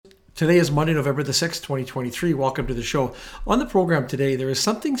Today is Monday, November the 6th, 2023. Welcome to the show. On the program today, there is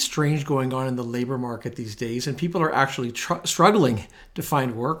something strange going on in the labor market these days, and people are actually struggling to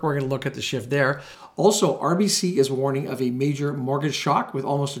find work. We're going to look at the shift there. Also, RBC is warning of a major mortgage shock with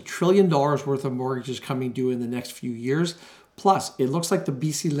almost $1 trillion worth of mortgages coming due in the next few years. Plus, it looks like the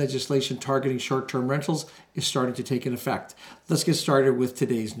BC legislation targeting short-term rentals is starting to take an effect. Let's get started with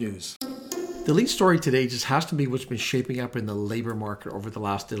today's news. The lead story today just has to be what's been shaping up in the labor market over the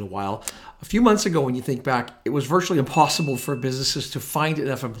last little while. A few months ago, when you think back, it was virtually impossible for businesses to find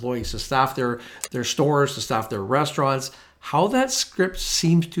enough employees to staff their stores, to staff their restaurants. How that script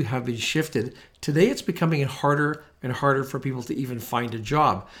seems to have been shifted. Today, it's becoming harder and harder for people to even find a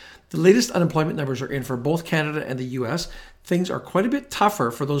job. The latest unemployment numbers are in for both Canada and the US. Things are quite a bit tougher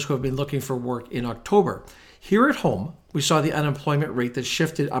for those who have been looking for work in October. Here at home, we saw the unemployment rate that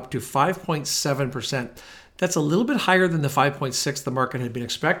shifted up to 5.7%. That's a little bit higher than the 5.6% the market had been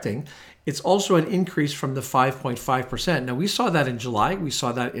expecting. It's also an increase from the 5.5%. Now, we saw that in July, we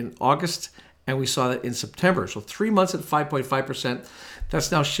saw that in August, and we saw that in September. So 3 months at 5.5%,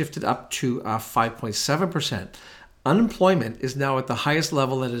 that's now shifted up to 5.7%. Unemployment is now at the highest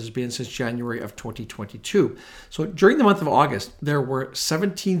level that it has been since January of 2022. So during the month of August, there were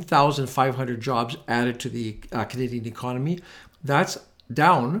 17,500 jobs added to the Canadian economy. That's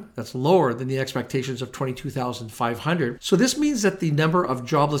lower than the expectations of 22,500. So this means that the number of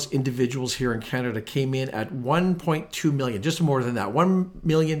jobless individuals here in Canada came in at 1.2 million, just more than that,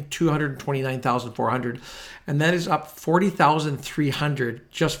 1,229,400. And that is up 40,300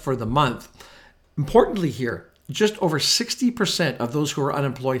 just for the month. Importantly here, just over 60% of those who are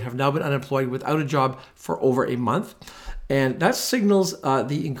unemployed have now been unemployed without a job for over a month. And that signals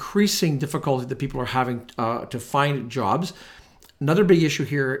the increasing difficulty that people are having to find jobs. Another big issue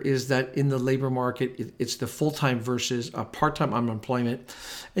here is that in the labor market, it's the full-time versus part-time unemployment.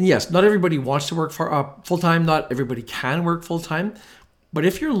 And yes, not everybody wants to work for full-time. Not everybody can work full-time. But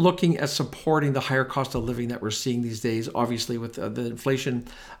if you're looking at supporting the higher cost of living that we're seeing these days, obviously with the inflation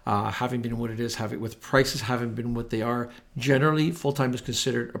having been what it is, with prices having been what they are, generally full-time is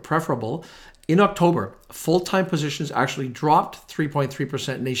considered preferable. In October, full-time positions actually dropped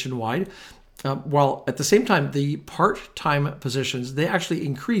 3.3% nationwide, while at the same time, the part-time positions, they actually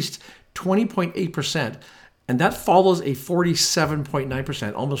increased 20.8%. And that follows a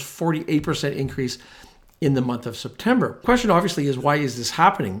 47.9%, almost 48% increase in the month of September. The question obviously is, why is this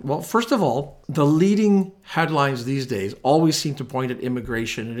happening? Well, first of all, the leading headlines these days always seem to point at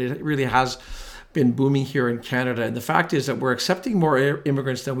immigration, and it really has been booming here in Canada. And the fact is that we're accepting more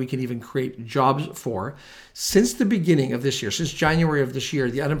immigrants than we can even create jobs for. Since the beginning of this year, since January of this year,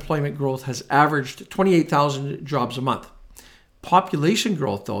 the unemployment growth has averaged 28,000 jobs a month. Population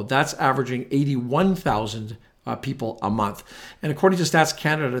growth, though, that's averaging 81,000 people a month. And according to Stats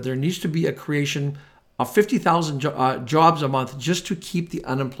Canada, there needs to be a creation of 50,000 jobs a month just to keep the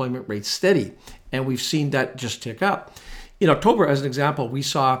unemployment rate steady. And we've seen that just tick up. In October, as an example, we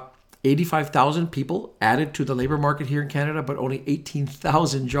saw 85,000 people added to the labor market here in Canada, but only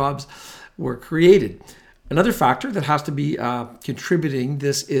 18,000 jobs were created. Another factor that has to be contributing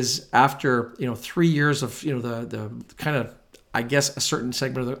this is after 3 years of the kind of, I guess, a certain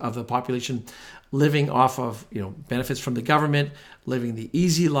segment of the population living off of benefits from the government, living the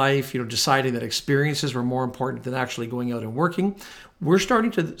easy life, deciding that experiences were more important than actually going out and working. We're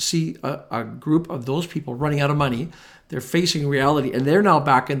starting to see a group of those people running out of money. They're facing reality, and they're now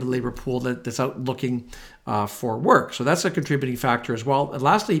back in the labor pool that's out looking for work. So that's a contributing factor as well. And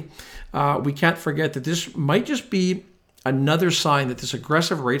lastly, we can't forget that this might just be another sign that this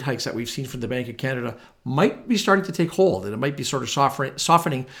aggressive rate hikes that we've seen from the Bank of Canada might be starting to take hold, and it might be sort of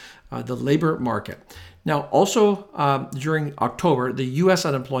softening the labor market. Now, also during October, the U.S.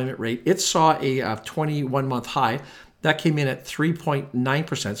 unemployment rate, it saw a 21-month high. That came in at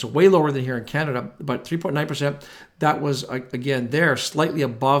 3.9%, so way lower than here in Canada, but 3.9%, that was, again, there, slightly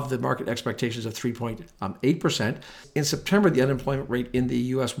above the market expectations of 3.8%. In September, the unemployment rate in the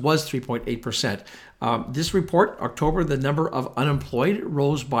U.S. was 3.8%. This report, October, the number of unemployed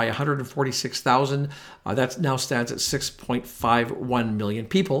rose by 146,000. That now stands at 6.51 million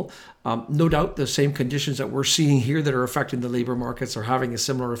people. No doubt the same conditions that we're seeing here that are affecting the labor markets are having a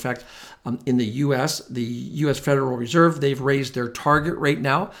similar effect in the U.S. The U.S. Federal Reserve, they've raised their target rate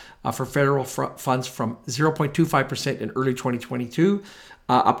now for federal funds from 0.25% in early 2022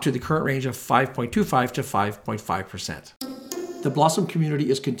 up to the current range of 5.25 to 5.5%. The Blossom community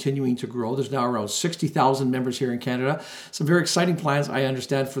is continuing to grow. There's now around 60,000 members here in Canada. Some very exciting plans, I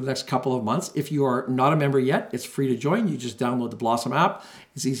understand, for the next couple of months. If you are not a member yet, it's free to join. You just download the Blossom app.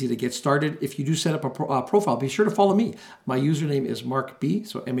 It's easy to get started. If you do set up a profile, be sure to follow me. My username is Mark B,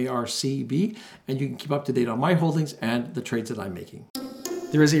 so MARCB, and you can keep up to date on my holdings and the trades that I'm making.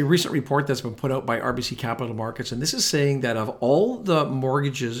 There is a recent report that's been put out by RBC Capital Markets, and this is saying that of all the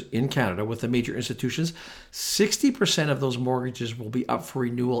mortgages in Canada with the major institutions, 60% of those mortgages will be up for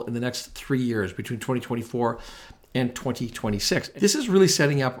renewal in the next 3 years, between 2024 and 2026. This is really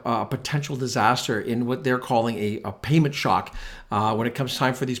setting up a potential disaster in what they're calling a payment shock when it comes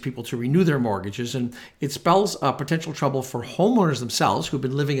time for these people to renew their mortgages. And it spells potential trouble for homeowners themselves who've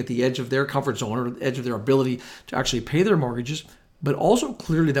been living at the edge of their comfort zone or the edge of their ability to actually pay their mortgages. But also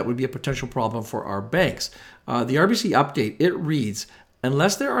clearly that would be a potential problem for our banks. The RBC update, it reads,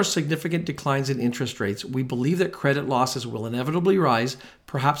 unless there are significant declines in interest rates, we believe that credit losses will inevitably rise,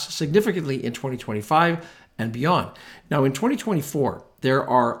 perhaps significantly in 2025 and beyond. Now in 2024, there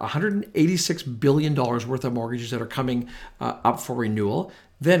are $186 billion worth of mortgages that are coming up for renewal.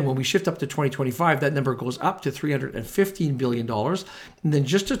 Then when we shift up to 2025, that number goes up to $315 billion. And then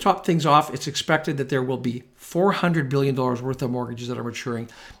just to top things off, it's expected that there will be $400 billion worth of mortgages that are maturing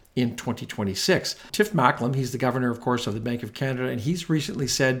in 2026. Tiff Macklem, he's the governor, of course, of the Bank of Canada, and he's recently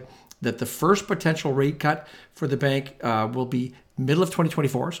said that the first potential rate cut for the bank will be middle of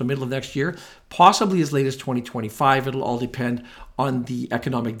 2024, so middle of next year, possibly as late as 2025. It'll all depend on the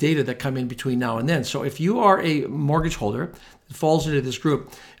economic data that come in between now and then. So if you are a mortgage holder that falls into this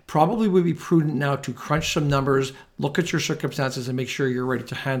group, probably would be prudent now to crunch some numbers, look at your circumstances, and make sure you're ready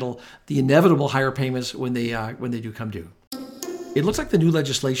to handle the inevitable higher payments when they do come due. It looks like the new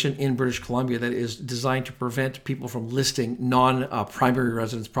legislation in British Columbia that is designed to prevent people from listing non-primary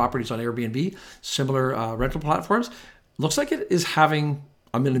residence properties on Airbnb, similar rental platforms, looks like it is having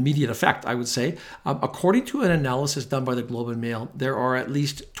an immediate effect, I would say. According to an analysis done by the Globe and Mail, there are at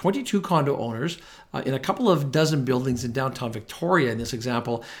least 22 condo owners in a couple of dozen buildings in downtown Victoria, in this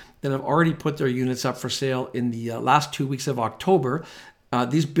example, that have already put their units up for sale in the last 2 weeks of October.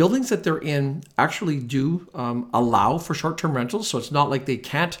 These buildings that they're in actually do allow for short-term rentals, so it's not like they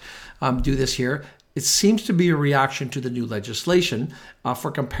can't do this here. It seems to be a reaction to the new legislation. For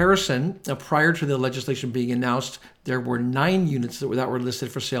comparison, prior to the legislation being announced, there were 9 units that were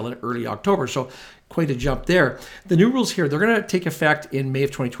listed for sale in early October. So quite a jump there. The new rules here, they're going to take effect in May of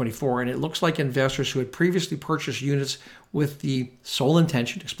 2024. And it looks like investors who had previously purchased units with the sole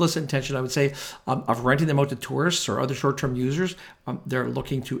intention, explicit intention, I would say, of renting them out to tourists or other short-term users, they're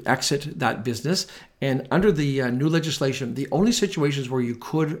looking to exit that business. And under the new legislation, the only situations where you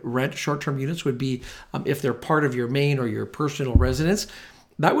could rent short-term units would be if they're part of your main or your personal residence.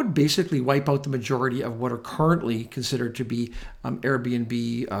 That would basically wipe out the majority of what are currently considered to be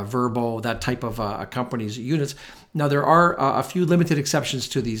Airbnb, Vrbo, that type of companies' units. Now, there are a few limited exceptions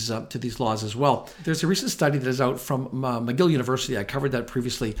to these laws as well. There's a recent study that is out from McGill University. I covered that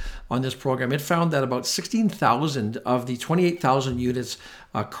previously on this program. It found that about 16,000 of the 28,000 units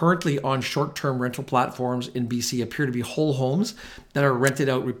currently on short-term rental platforms in BC appear to be whole homes that are rented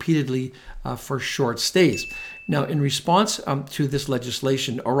out repeatedly for short stays. Now, in response to this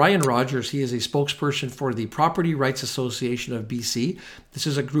legislation, Orion Rogers, he is a spokesperson for the Property Rights Association of BC. This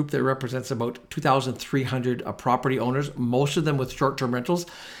is a group that represents about 2,300 property owners, most of them with short-term rentals.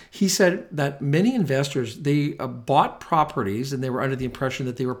 He said that many investors, they bought properties and they were under the impression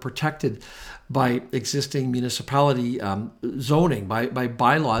that they were protected by existing municipality zoning, by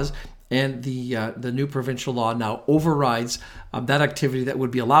bylaws. And the new provincial law now overrides that activity that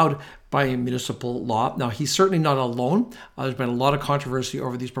would be allowed by a municipal law. Now, he's certainly not alone. There's been a lot of controversy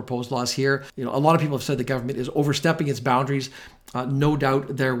over these proposed laws here. A lot of people have said the government is overstepping its boundaries. No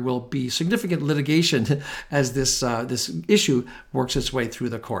doubt there will be significant litigation as this issue works its way through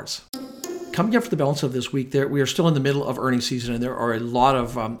the courts. Coming up for the balance of this week, we are still in the middle of earnings season, and there are a lot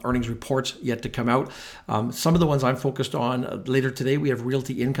of earnings reports yet to come out. Some of the ones I'm focused on later today, we have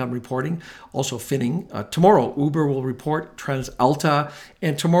realty income reporting, also Finning. Tomorrow, Uber will report, TransAlta,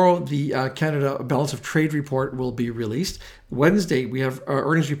 and tomorrow the Canada Balance of Trade report will be released. Wednesday, we have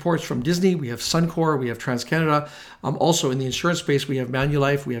earnings reports from Disney, we have Suncor, we have TransCanada. Also in the insurance space, we have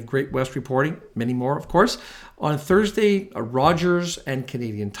Manulife, we have Great-West reporting, many more, of course. On Thursday, Rogers and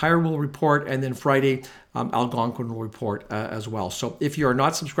Canadian Tire will report, and then Friday, Algonquin will report as well. So if you are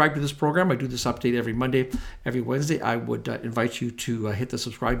not subscribed to this program, I do this update every Monday, every Wednesday. I would invite you to hit the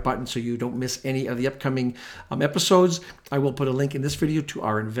subscribe button so you don't miss any of the upcoming episodes. I will put a link in this video to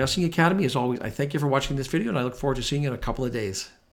our Investing Academy. As always, I thank you for watching this video, and I look forward to seeing you in a couple of days.